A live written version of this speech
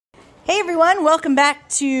Hey everyone, welcome back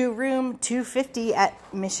to room 250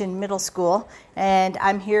 at Mission Middle School, and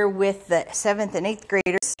I'm here with the 7th and 8th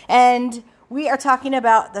graders, and we are talking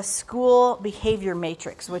about the school behavior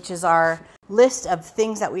matrix, which is our list of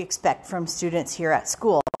things that we expect from students here at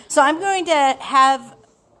school. So I'm going to have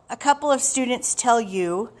a couple of students tell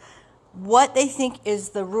you what they think is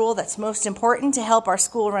the rule that's most important to help our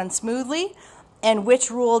school run smoothly, and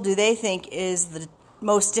which rule do they think is the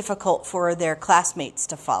most difficult for their classmates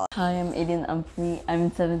to follow. Hi, I'm Aiden Umphrey. I'm in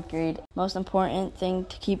 7th grade. Most important thing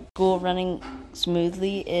to keep school running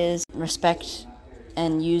smoothly is respect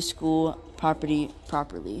and use school property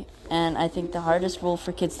properly. And I think the hardest rule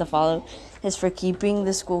for kids to follow is for keeping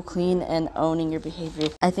the school clean and owning your behavior.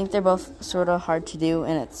 I think they're both sort of hard to do,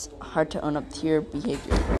 and it's hard to own up to your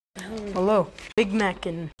behavior. Hello. Big Mac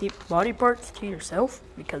and keep body parts to yourself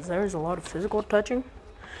because there's a lot of physical touching.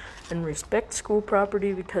 And respect school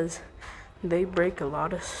property because they break a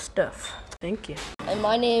lot of stuff. Thank you. And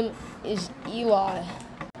my name is Eli,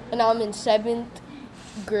 and I'm in 7th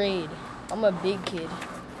grade. I'm a big kid.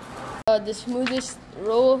 The smoothest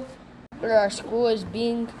rule for our school is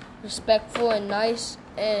being respectful and nice,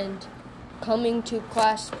 and coming to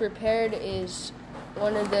class prepared is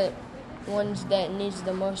one of the ones that needs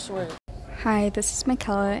the most work. Hi, this is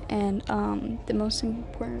Michaela, and the most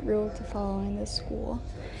important rule to follow in this school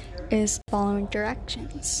is following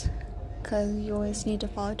directions, because you always need to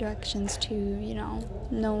follow directions to,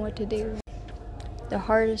 know what to do. The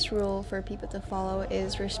hardest rule for people to follow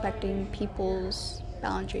is respecting people's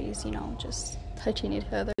boundaries, just touching each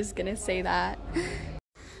other. I was gonna say that.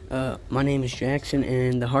 My name is Jackson,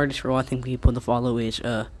 and the hardest rule I think people to follow is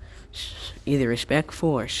either respectful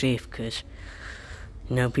or safe, because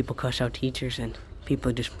people cuss out teachers and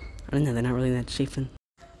people just, they're not really that safe.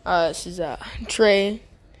 This is Trey.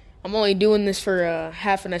 I'm only doing this for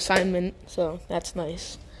half an assignment, so that's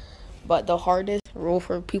nice. But the hardest rule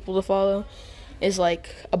for people to follow is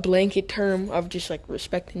like a blanket term of just like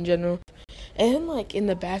respect in general. And like in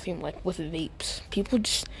the bathroom, like with vapes, people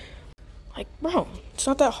just bro, it's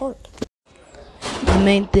not that hard. The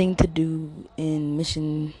main thing to do in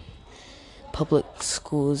Mission public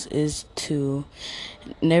schools is to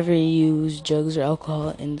never use drugs or alcohol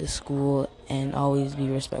in the school and always be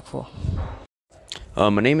respectful.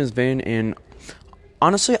 My name is Vane, and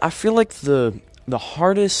honestly, I feel like the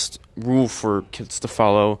hardest rule for kids to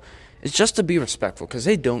follow is just to be respectful, because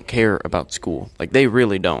they don't care about school. Like, they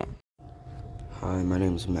really don't. Hi, my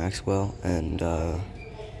name is Maxwell, and I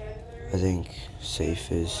think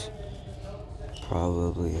safe is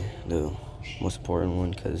probably the most important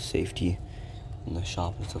one, because safety in the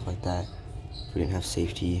shop and stuff like that. If we didn't have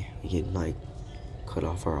safety, we could cut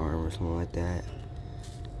off our arm or something like that.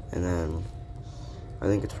 And then I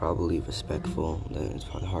think it's probably respectful. It's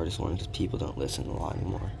probably the hardest one because people don't listen a lot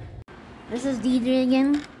anymore. This is DJ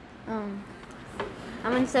again.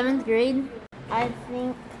 I'm in 7th grade. I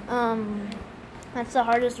think that's the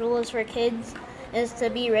hardest rule is for kids, is to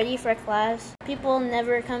be ready for class. People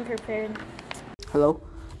never come prepared. Hello,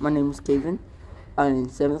 my name is Kevin. I'm in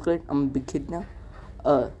 7th grade. I'm a big kid now.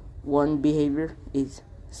 One behavior is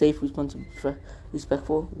safe, responsible,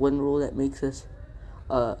 respectful. One rule that makes us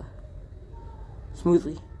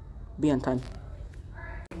smoothly be on time.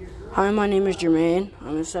 Hi, my name is Jermaine.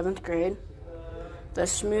 I'm in 7th grade. The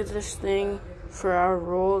smoothest thing for our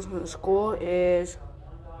rules in the school is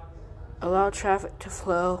allow traffic to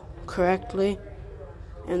flow correctly.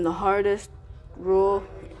 And the hardest rule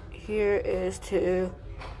here is to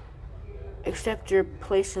accept your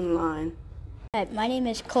place in line. Hi, my name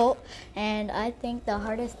is Colt, and I think the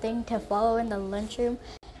hardest thing to follow in the lunchroom,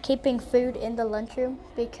 keeping food in the lunchroom,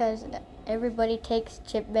 because everybody takes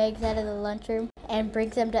chip bags out of the lunchroom and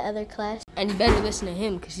brings them to other class. And you better listen to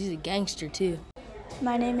him because he's a gangster too.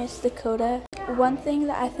 My name is Dakota. One thing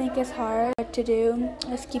that I think is hard to do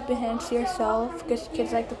is keep your hands to yourself, because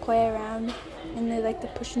kids like to play around and they like to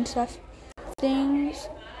push and stuff. Things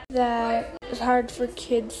that is hard for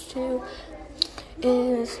kids too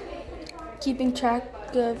is keeping track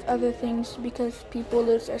of other things, because people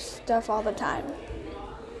lose their stuff all the time.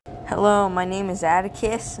 Hello, my name is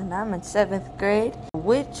Atticus, and I'm in 7th grade.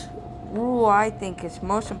 Which rule I think is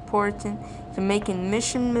most important to making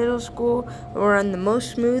Mission Middle School run the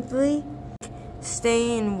most smoothly?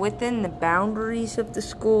 Staying within the boundaries of the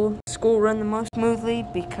school run the most smoothly,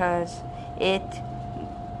 because it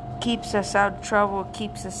keeps us out of trouble,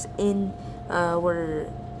 keeps us in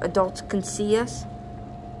where adults can see us.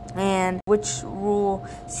 And which rule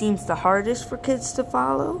seems the hardest for kids to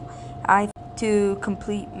follow? To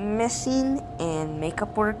complete missing and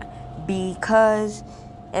makeup work, because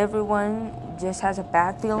everyone just has a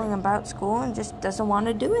bad feeling about school and just doesn't want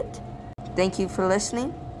to do it. Thank you for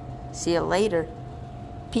listening. See you later.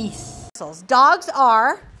 Peace. Dogs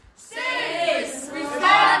are safe,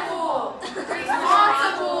 respectful,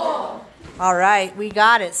 responsible. All right, we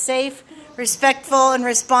got it. Safe, respectful, and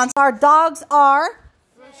responsible. Our dogs are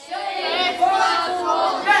safe,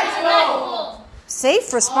 responsible, respectful.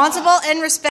 safe, responsible, and respectful.